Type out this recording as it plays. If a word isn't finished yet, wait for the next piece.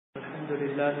الحمد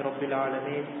لله رب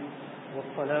العالمين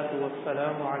والصلاة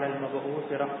والسلام على المبعوث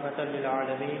رحمة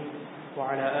للعالمين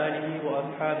وعلى آله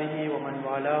وأصحابه ومن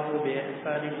والاه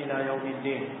بإحسان إلى يوم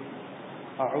الدين.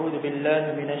 أعوذ بالله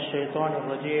من الشيطان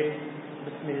الرجيم.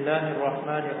 بسم الله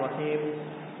الرحمن الرحيم.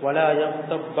 ولا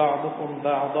يغتب بعضكم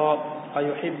بعضا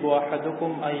أيحب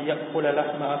أحدكم أن يأكل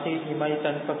لحم أخيه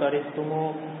ميتا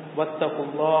فكرهتموه واتقوا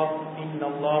الله إن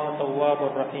الله تواب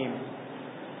رحيم.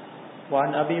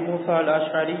 وعن أبي موسى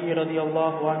الأشعري رضي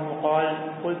الله عنه قال: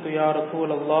 قلت يا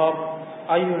رسول الله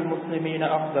أي المسلمين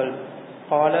أفضل؟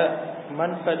 قال: من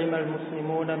سلم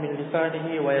المسلمون من لسانه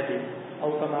ويده، أو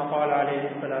كما قال عليه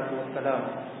الصلاة والسلام.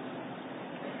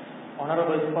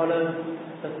 Honorable scholars,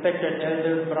 respected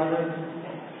elders, brothers,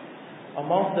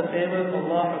 amongst the favors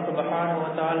Allah subhanahu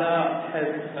wa ta'ala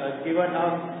has given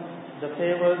us, the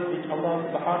favors which Allah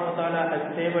subhanahu wa ta'ala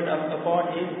has favored us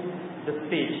upon is the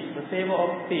speech, the favor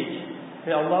of speech,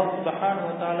 where Allah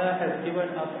subhanahu wa ta'ala has given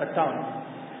us a tongue.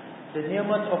 The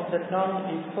ni'mat of the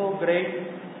tongue is so great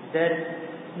that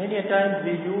many a times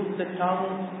we use the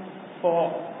tongue for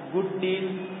good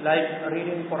deeds like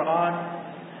reading Quran,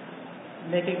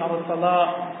 making our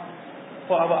salah,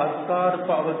 for our azkar,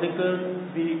 for our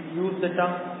dhikr. We use the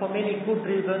tongue for many good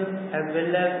reasons, as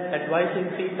well as advising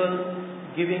people,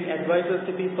 giving advices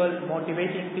to people,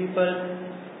 motivating people.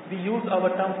 We use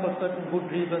our tongue for certain good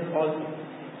reasons also.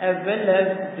 As well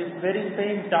as this very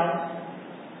same tongue,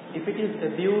 if it is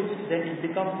abused, then it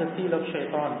becomes the seal of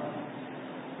shaitan.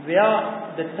 Where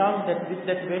the tongue, that with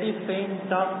that very same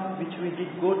tongue which we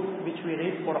did good, which we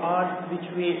read Quran, which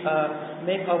we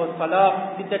make our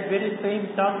salah, with that very same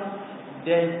tongue,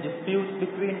 there is disputes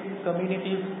between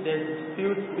communities, there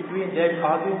is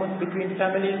arguments between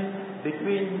families,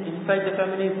 inside the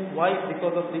families. Why?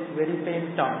 Because of this very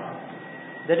same tongue.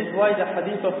 That is why the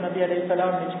hadith of Nabi alayhi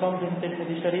salam, which comes in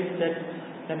Tirmidhi Sharif, that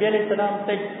Nabi alayhi salam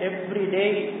said, every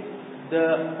day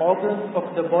the organs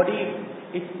of the body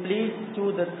is pleased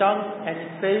to the tongue, and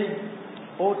it says,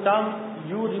 O tongue,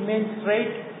 you remain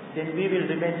straight, then we will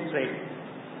remain straight.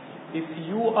 If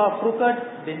you are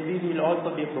crooked, then we will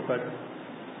also be crooked.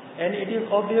 And it is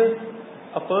obvious,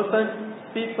 a person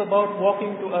speaks about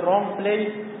walking to a wrong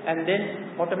place, and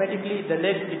then automatically the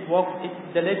leg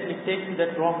it takes to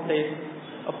that wrong place.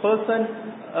 A person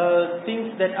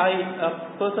thinks that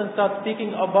a person starts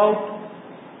speaking about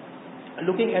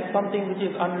looking at something which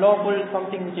is unlawful,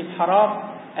 something which is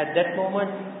haram. At that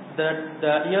moment,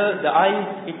 the ear, the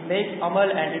eyes, it makes amal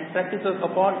and it practices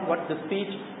upon what the speech,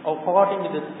 or according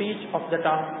to the speech of the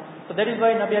tongue. So that is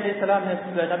why Nabi alayhi salam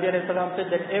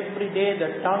said that every day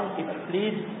the tongue it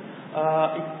pleads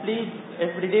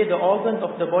every day the organs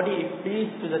of the body it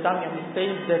pleads to the tongue, and it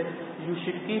says that you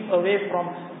should keep away from,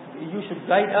 you should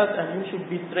guide us and you should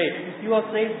be straight. If you are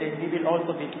straight, then we will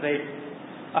also be straight.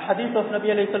 A hadith of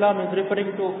Nabi alayhi salam is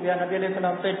referring to where Nabi alayhi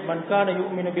salam said, Man kana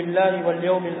yu'minu billahi wal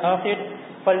yawmil akhir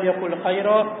falyakul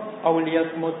khayra aw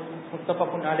liyasmut,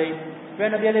 muttafaqun alayh. Where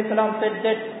Nabi alayhi salam said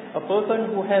that a person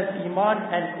who has iman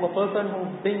and a person who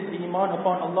brings iman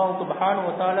upon Allah subhanahu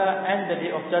wa ta'ala and the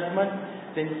day of judgment,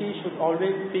 then he should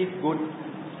always speak good.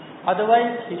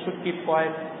 Otherwise, he should keep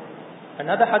quiet.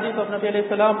 Another hadith of Nabi alayhi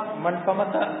salam, Man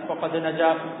famata faqad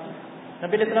najah.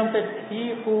 Nabi alayhi salam said,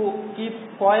 he who keeps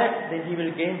quiet, then he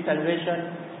will gain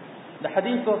salvation. The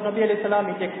hadith of Nabi alayhi salam,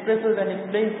 it expresses and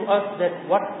explains to us that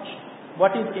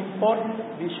what is important,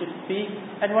 we should speak,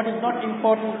 and what is not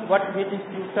important, what is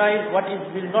futile,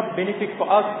 will not benefit for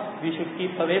us, we should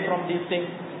keep away from these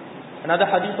things. Another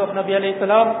hadith of Nabi alayhi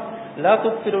salam, لا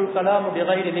تكثر الكلام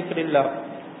بغير ذكر الله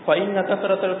فإن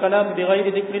كثرة الكلام بغير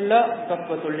ذكر الله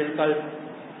كثرة للقلب.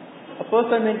 A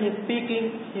person, when he is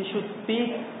speaking, he should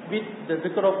speak with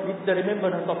the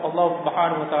remembrance of Allah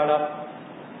subhanahu wa ta'ala.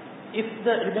 If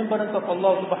the remembrance of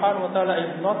Allah subhanahu wa ta'ala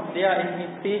is not there in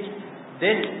his speech,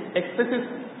 then excessive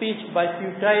speech by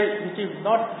futile, which is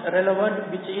not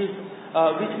relevant, which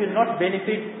will not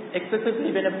benefit.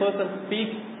 Excessively when a person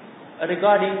speaks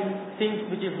regarding things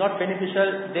which is not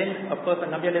beneficial, then a person,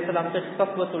 Nabi alayhi salam said,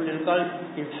 Safwatul lil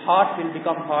qalb, his heart will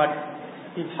become hard.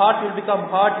 His heart will become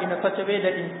hard in such a way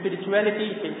that in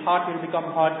spirituality, his heart will become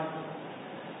hard.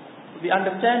 We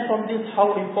understand from this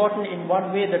how important in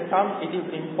one way the tongue, it is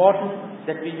important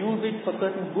that we use it for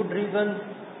certain good reasons,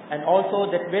 and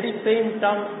also that very same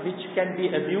tongue which can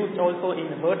be abused also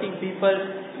in hurting people,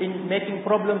 in making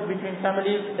problems between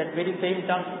families, that very same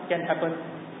tongue can happen.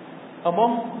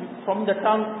 From the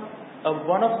tongue,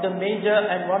 one of the major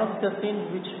and one of the things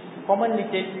which commonly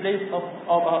takes place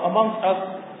amongst us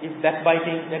is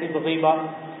backbiting, that is ghibah.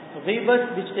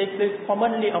 Ghibah which takes place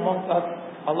commonly amongst us.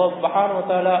 Allah subhanahu wa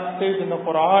ta'ala says in the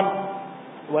Quran,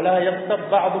 وَلَا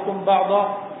يَغْتَبْ بَعْضُكُمْ بَعْضًا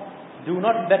Do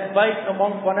not backbite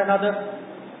among one another.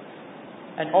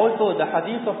 And also the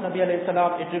hadith of Nabi alayhi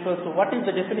salam, it refers to what is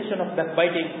the definition of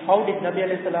backbiting. How did Nabi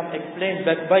alayhi salam explain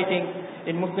backbiting?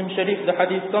 In Muslim Sharif, the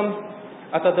hadith comes,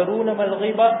 Atadaruna mal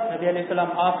ghiba? Nabi alayhi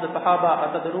salam asked the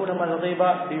Sahaba, Atadaruna mal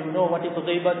ghiba? Do you know what is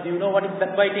ghiba? Do you know what is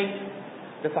backbiting?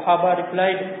 The Sahaba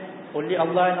replied, only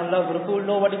Allah and Allah's Rasul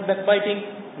know what is backbiting.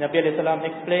 Nabi alayhi salam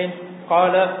explained,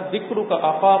 Qala dhikruka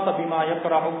akhaka bima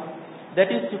yakrahu. That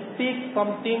is to speak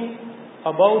something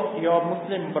about your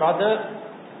Muslim brother,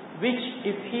 which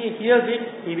if he hears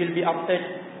it, he will be upset.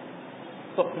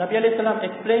 So Nabi alayhi salam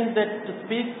explains that to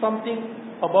speak something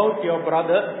about your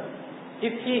brother,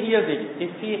 if he hears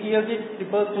it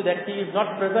refers to that he is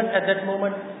not present at that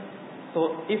moment.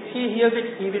 So if he hears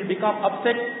it, he will become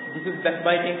upset. This is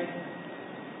backbiting.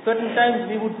 Certain times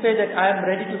we would say that I am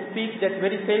ready to speak that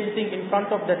very same thing in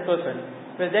front of that person.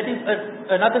 Well, that is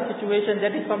another situation,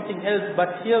 that is something else.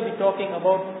 But here we're talking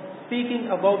about speaking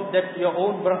about that your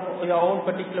own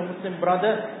particular Muslim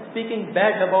brother, speaking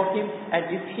bad about him, and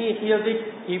if he hears it,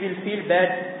 he will feel bad.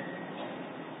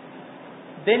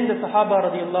 Then the Sahaba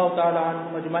radiallahu ta'ala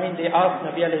anhum ajmain, they asked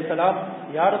Nabi alayhi salam,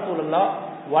 Ya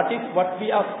Rasulullah, what if what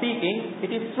we are speaking, it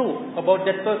is true about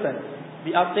that person?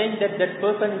 We are saying that that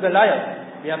person is a liar.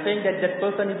 We are saying that that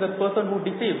person is a person who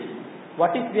deceives.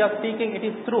 What if we are speaking, it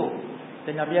is true?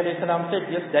 Then Nabi alayhi salam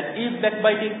said, yes, that is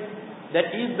backbiting. That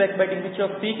is backbiting, which you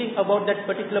are speaking about that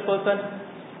particular person.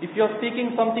 If you are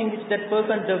speaking something which that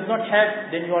person does not have,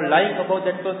 then you are lying about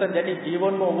that person. That is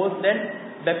even more worse than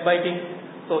backbiting.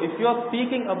 So if you are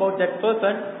speaking about that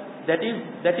person, that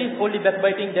is only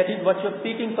backbiting. That is what you are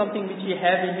speaking something which he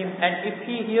has in him. And if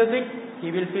he hears it,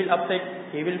 he will feel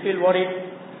upset. He will feel worried.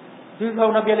 This is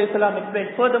how Nabi alayhi salam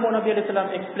explained. Furthermore, Nabi alayhi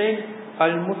salam explained,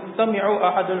 Al-Mustami'u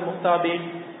ahadul muhtabin.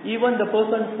 Even the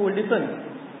person who listens,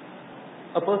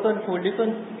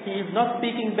 he is not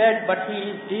speaking bad, but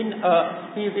he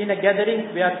is in a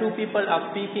gathering where two people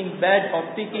are speaking bad or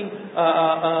speaking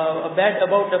bad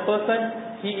about a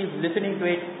person. He is listening to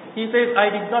it. He says,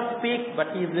 I did not speak, but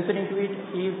he is listening to it.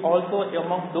 He is also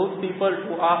among those people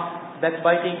who are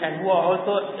backbiting and who are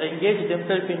also engaged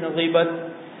themselves in ghibat.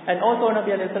 And also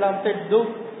Nabi alayhi salam said,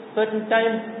 those certain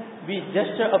times we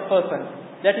gesture a person.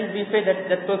 That is, we say that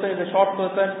that person is a short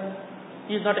person,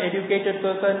 he is not an educated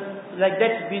person. Like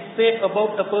that, we say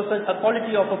about a person, a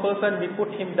quality of a person, we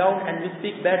put him down and we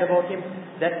speak bad about him.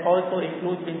 That also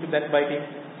includes into backbiting.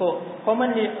 So,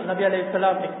 commonly, Nabi alayhi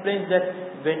salam explains that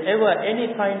whenever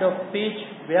any kind of speech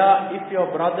where if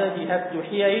your brother, he has to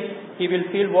hear it, he will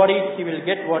feel worried, he will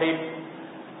get worried.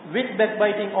 With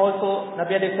backbiting also,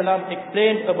 Nabi alayhi salam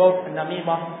explained about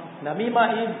namima. Namima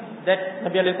is that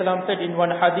Nabi alayhi salam said in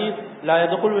one hadith, La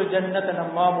yadkhulul jannata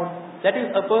nammamun. That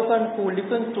is a person who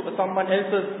listens to someone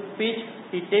else's speech,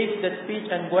 he takes that speech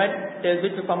and go and tells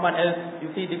it to someone else.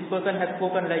 You see, this person has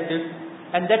spoken like this.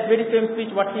 And that very same speech,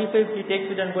 what he says, he takes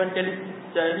it and go and tell it,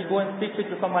 he go and speaks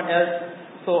it to someone else.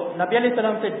 So Nabi alayhi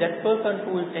salam said that person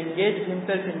who is engaged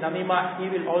himself in namima, he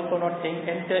will also not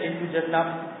enter into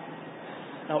Jannah.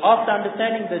 Now, after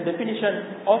understanding the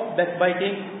definition of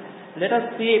backbiting, let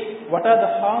us see what are the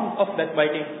harms of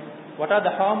backbiting. What are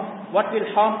the harms? What will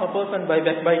harm a person by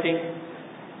backbiting?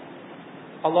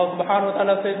 Allah subhanahu wa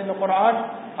ta'ala says in the Quran,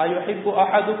 أَيُحِبُّ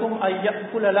أَحَدُكُمْ أَن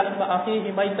يَأْكُلَ لَحْمَ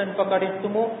أَخِيهِ مَيْتًا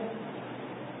فَكَرِهْتُمُوهُ.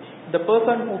 The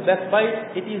person who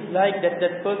backbites, it is like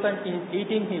that person is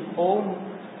eating his own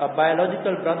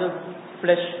biological brother's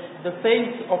flesh. The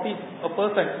same of a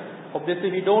person.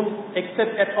 Obviously, we don't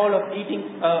accept at all of eating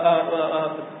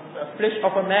flesh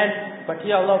of a man, but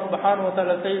here Allah subhanahu wa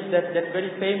ta'ala says that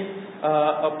very same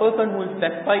a person who is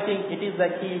backbiting, it is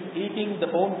like he is eating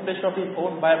the own flesh of his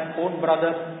own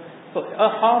brother. So a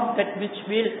harm that which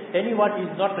anyone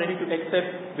is not ready to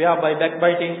accept by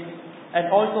backbiting. And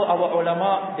also our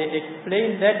ulama, they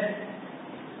explain that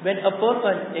when a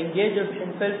person engages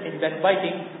himself in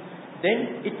backbiting,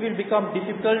 then it will become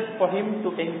difficult for him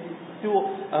to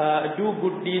do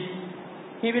good deeds.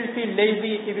 He will feel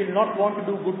lazy, he will not want to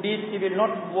do good deeds, he will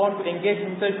not want to engage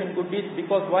himself in good deeds,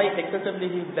 because why?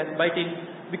 Excessively he is backbiting.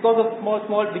 Because of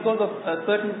because of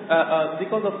certain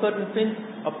sins,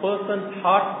 a person's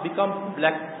heart becomes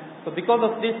black. So because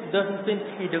of this certain sins,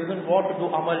 he doesn't want to do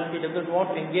amal, he doesn't want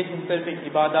to engage himself in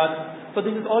ibadat. So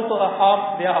this is also a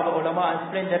harm where our ulama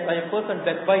explain that by a person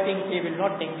backbiting, he will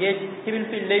not engage, he will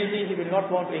feel lazy, he will not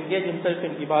want to engage himself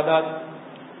in ibadat.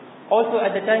 Also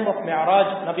at the time of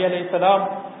Mi'raj, Nabi alayhi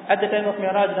salam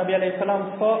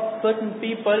saw certain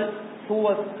people who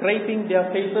were scraping their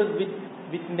faces with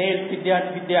nails, with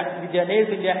their nails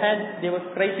in their hands. They were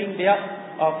scraping their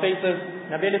our faces.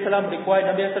 Nabi alayhi salam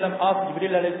asked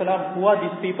Jibril alayhi salam, who are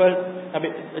these people?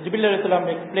 Jibril alayhi salam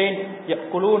explained,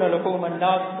 يَأْكُلُونَ لُحُومَ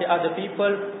النَّاسِ, they are the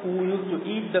people who used to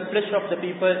eat the flesh of the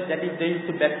people, that is, they used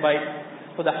to backbite.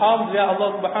 So the harms where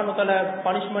Allah subhanahu wa ta'ala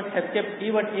punishment has kept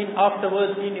even in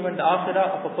afterwards, in even the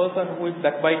akhirah of a person who is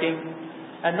backbiting.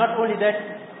 And not only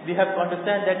that, we have to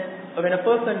understand that when a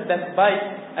person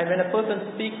backbites and when a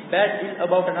person speaks bad ill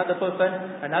about another person,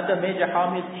 another major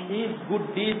harm is his good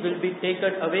deeds will be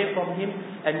taken away from him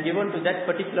and given to that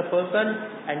particular person,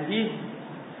 and his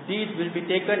deeds will be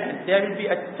taken and there will be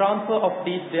a transfer of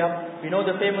deeds there. We know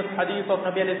the famous hadith of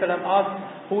Nabi alayhi salam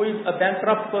asked, who is a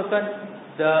bankrupt person?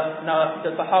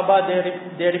 The Sahaba,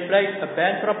 they replied, a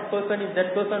bankrupt person is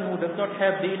that person who does not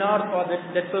have dinars, or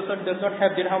that person does not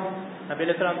have dirham. Nabi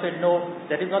alayhi salam said, no,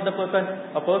 that is not the person.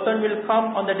 A person will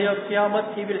come on the day of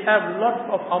Qiyamah, he will have lots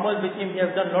of amal with him, he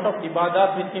has done lot of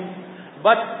ibadat with him.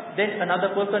 But then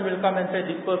another person will come and say,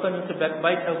 this person used to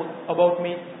backbite about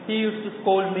me, he used to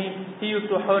scold me, he used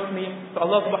to hurt me. So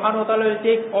Allah subhanahu wa ta'ala will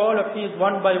take all of these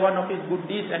one by one of his good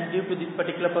deeds and give to this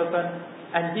particular person.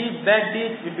 And these bad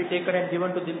deeds will be taken and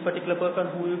given to this particular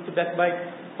person who used to backbite.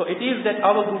 So it is that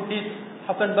our good deeds,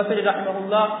 Hasan Basri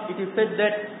rahimahullah, it is said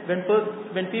that when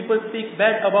people speak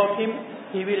bad about him,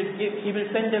 he will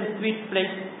send them sweet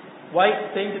plates. Why?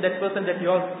 Saying to that person that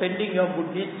you are sending your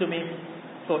good deeds to me.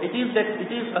 So it is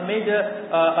a major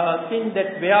thing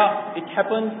that where it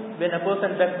happens when a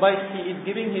person backbites, he is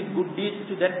giving his good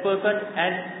deeds to that person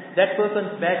and that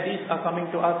person's bad deeds are coming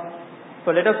to us. So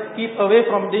let us keep away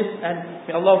from this and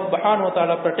may Allah subhanahu wa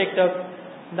ta'ala protect us.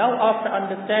 Now after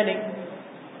understanding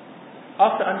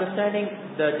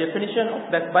the definition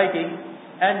of backbiting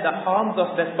and the harms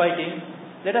of backbiting,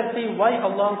 let us see why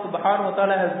Allah subhanahu wa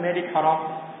ta'ala has made it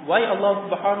haram. Why Allah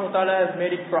subhanahu wa ta'ala has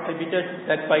made it prohibited,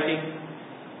 backbiting.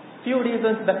 Few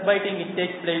reasons backbiting it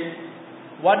takes place.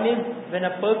 One is when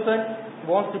a person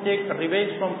wants to take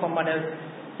revenge from someone else.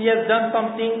 He has done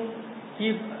something,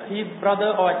 his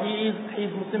brother or his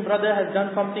Muslim brother has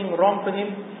done something wrong to him.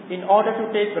 In order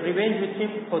to take revenge with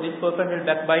him, so this person will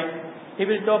backbite. He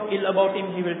will talk ill about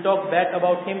him, he will talk bad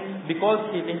about him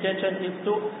because his intention is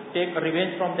to take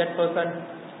revenge from that person.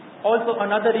 Also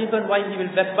another reason why he will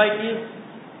backbite is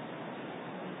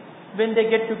when they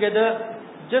get together,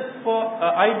 just for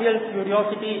ideal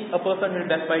curiosity, a person will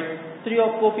backbite. 3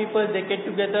 or 4 people, they get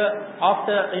together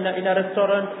after in a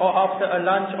restaurant or after a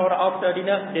lunch or after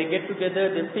dinner, they get together,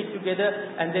 they sit together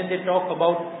and then they talk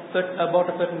about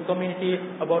a certain community,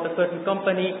 about a certain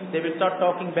company, they will start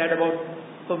talking bad about.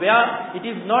 So where it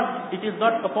is not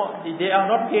they are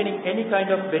not gaining any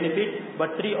kind of benefit,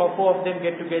 but 3 or 4 of them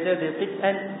get together, they sit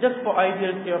and just for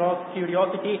ideal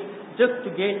curiosity, just to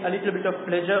gain a little bit of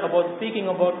pleasure about speaking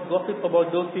about gossip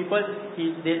about those people,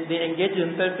 they engage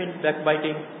themselves in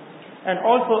backbiting. And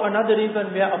also another reason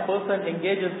where a person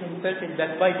engages himself in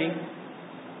backbiting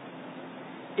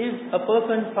is a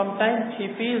person sometimes he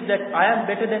feels that I am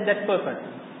better than that person.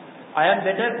 I am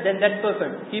better than that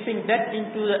person. Keeping that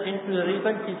into the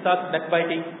reason, he starts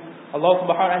backbiting. Allah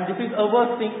subhanahu, and this is a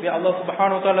worst thing where Allah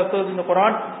subhanahu wa ta'ala says in the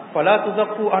Quran, فَلَا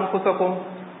تُزَكُّوا أَنفُسَكُمْ,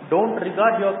 don't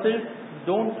regard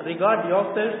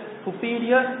yourself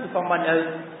superior to someone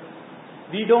else.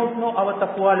 We don't know our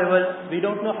taqwa level. We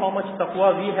don't know how much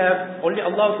taqwa we have. Only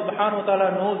Allah subhanahu wa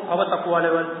ta'ala knows our taqwa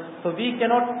level. So we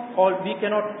cannot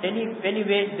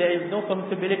anyway, there is no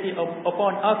comfortability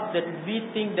upon us that we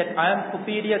think that I am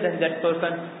superior than that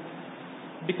person.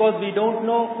 Because we don't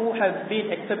know who has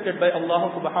been accepted by Allah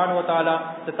subhanahu wa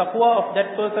ta'ala. The taqwa of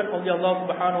that person only Allah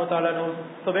subhanahu wa ta'ala knows.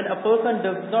 So when a person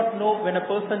does not know, when a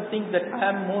person thinks that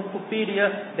I am more superior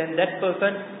than that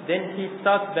person, then he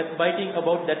starts backbiting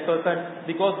about that person.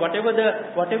 Because whatever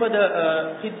the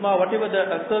khidmah, whatever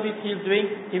the service he is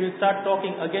doing, he will start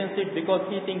talking against it because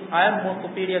he thinks I am more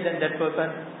superior than that person.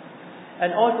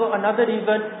 And also another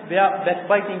reason where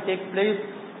backbiting takes place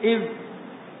is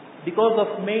because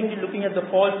of mainly looking at the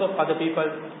faults of other people,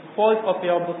 faults of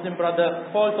your Muslim brother,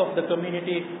 faults of the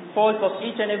community, faults of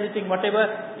each and everything, whatever.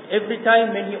 Every time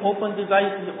when he opens his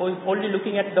eyes, he is only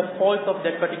looking at the faults of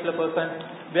that particular person.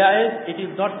 Whereas it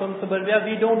is not permissible, where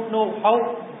we don't know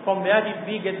from where did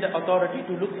we get the authority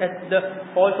to look at the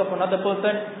faults of another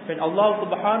person, when Allah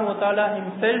subhanahu wa ta'ala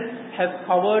himself has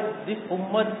covered this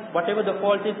ummah, whatever the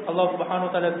fault is, Allah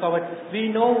subhanahu wa ta'ala has covered. We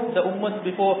know the ummahs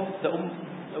before,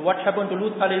 what happened to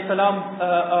Lut alayhi salam's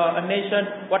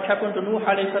nation, what happened to Nuh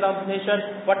alayhi salam's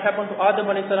nation, what happened to Adam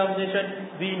alayhi salam's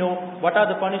nation. We know what are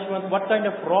the punishments, what kind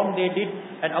of wrong they did,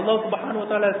 and Allah subhanahu wa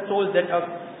ta'ala has told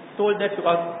that to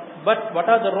us. But what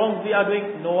are the wrongs we are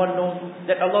doing? No one knows.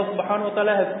 That Allah subhanahu wa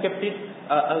ta'ala has kept it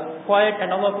quiet,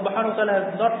 and Allah subhanahu wa ta'ala has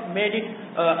not made it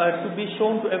to be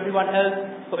shown to everyone else.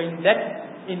 So in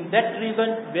that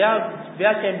reason,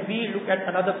 where can we look at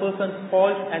another person's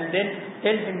fault and then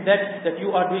tell him that you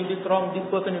are doing this wrong, this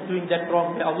person is doing that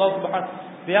wrong?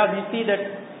 Where we see that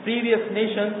previous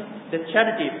nations, the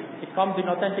charity, it comes in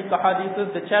authentic hadiths,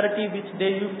 the charity which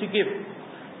they used to give.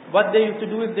 What they used to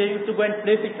do is they used to go and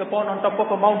place it on top of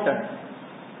a mountain.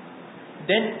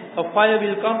 Then a fire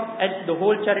will come and the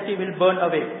whole charity will burn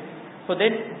away. So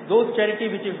then those charity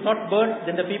which is not burned,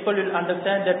 then the people will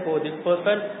understand that this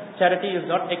person, charity is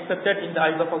not accepted in the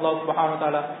eyes of Allah subhanahu wa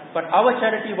ta'ala. But our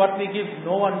charity, what we give,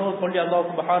 no one knows, only Allah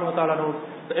subhanahu wa ta'ala knows.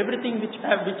 So everything which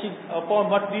is upon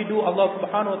what we do, Allah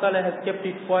subhanahu wa ta'ala has kept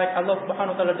it quiet. Allah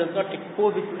subhanahu wa ta'ala does not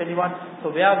expose it to anyone.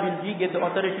 So where will we get the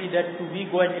authority that we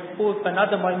go and expose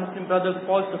another Muslim brother's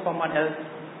faults to someone else?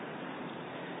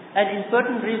 And in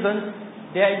certain reasons,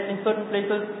 in certain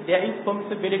places, there is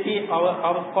permissibility.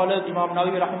 Our scholars, Imam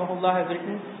Nawawi rahimahullah has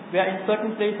written, where in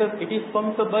certain places it is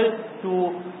permissible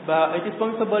to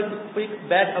speak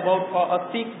bad about or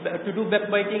to do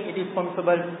backbiting. It is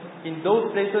permissible in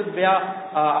those places where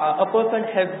a person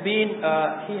has been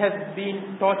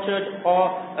tortured,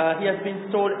 or he has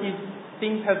been told his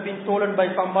things have been stolen by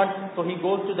someone, so he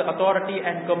goes to the authority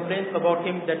and complains about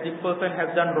him that this person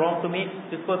has done wrong to me.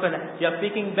 This person, we are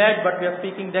speaking bad, but we are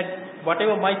speaking that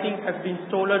whatever my thing has been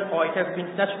stolen or it has been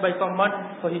snatched by someone,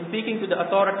 so he's speaking to the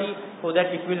authority so that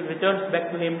it will return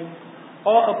back to him.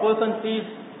 Or a person sees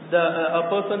a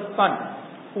person's son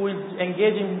who is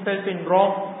engaging himself in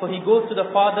wrong, so he goes to the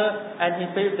father and he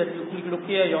says that, look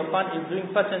here, your son is doing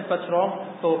such and such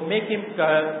wrong, so make him,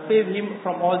 save him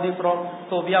from all this wrong.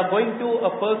 So we are going to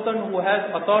a person who has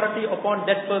authority upon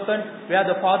that person, where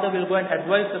the father will go and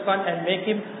advise the son and make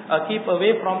him keep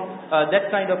away from that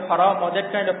kind of haram or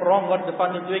that kind of wrong what the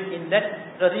son is doing. In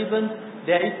that reason,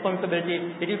 there is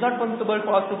permissibility. It is not permissible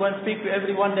for us to go and speak to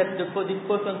everyone that this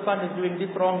person's son is doing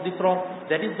this wrong.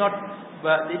 That is not.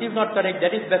 It is not correct.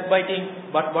 That is backbiting.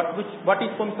 But what is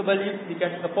permissible is we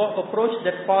can approach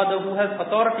that father who has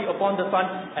authority upon the son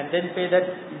and then say that,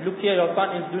 look here, your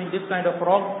son is doing this kind of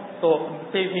wrong, so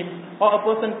save him. Or a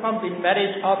person comes in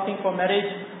marriage asking for marriage.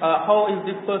 How is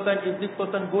this person? Is this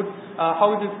person good?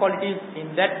 How is his qualities?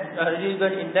 In that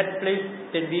reason, in that place,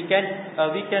 then we can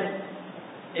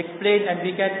explain and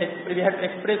we have to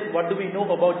express what do we know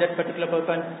about that particular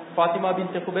person. Fatima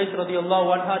bint Qubaysh radiyallahu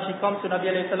anha, she comes to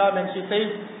Nabi alayhi salam and she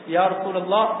says, Ya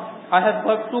Rasulullah, I have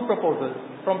got two proposals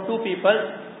from two people.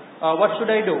 What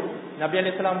should I do? Nabi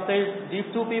alayhi salam says, these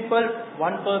two people,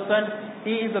 one person,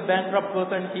 he is a bankrupt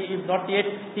person, he is not yet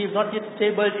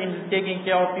stable in taking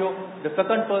care of you. The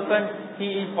second person,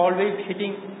 he is always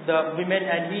hitting the women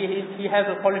and he has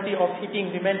a quality of hitting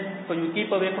women, so you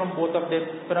keep away from both of them.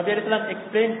 So Nabi alayhi salam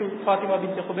explained to Fatima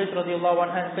bint Qubaysh radiyallahu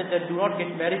anha and said that do not get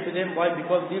married to them. Why?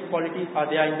 Because these qualities are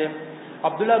there in them.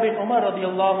 Abdullah bin Umar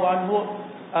radiyallahu anhu,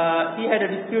 he had a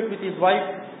dispute with his wife.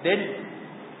 Then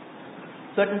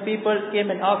certain people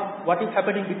came and asked, what is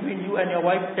happening between you and your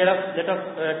wife? Tell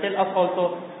us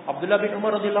also. Abdullah bin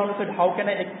Umar radiyallahu anhu said, how can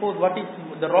I expose what is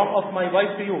the wrong of my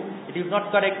wife to you? It is not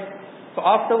correct. So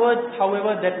afterwards,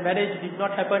 however, that marriage did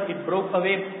not happen, it broke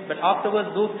away. But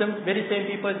afterwards, those very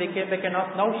same people, they came back and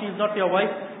asked, now she is not your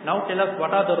wife, now tell us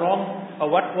what are the wrongs,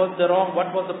 what was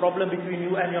the problem between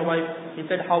you and your wife? He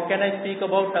said, how can I speak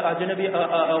about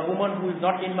a woman who is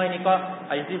not in my nikah?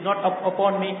 It is not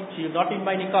upon me, she is not in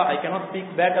my nikah, I cannot speak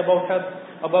bad about her.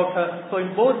 So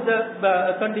in both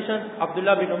the conditions,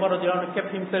 Abdullah bin Umar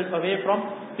kept himself away from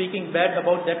speaking bad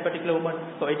about that particular woman.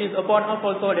 So it is upon us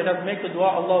also, let us make the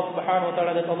dua Allah subhanahu wa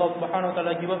ta'ala, that Allah subhanahu wa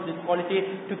ta'ala give us this quality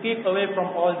to keep away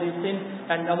from all these sins,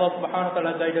 and Allah subhanahu wa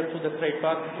ta'ala guide us to the straight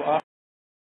path.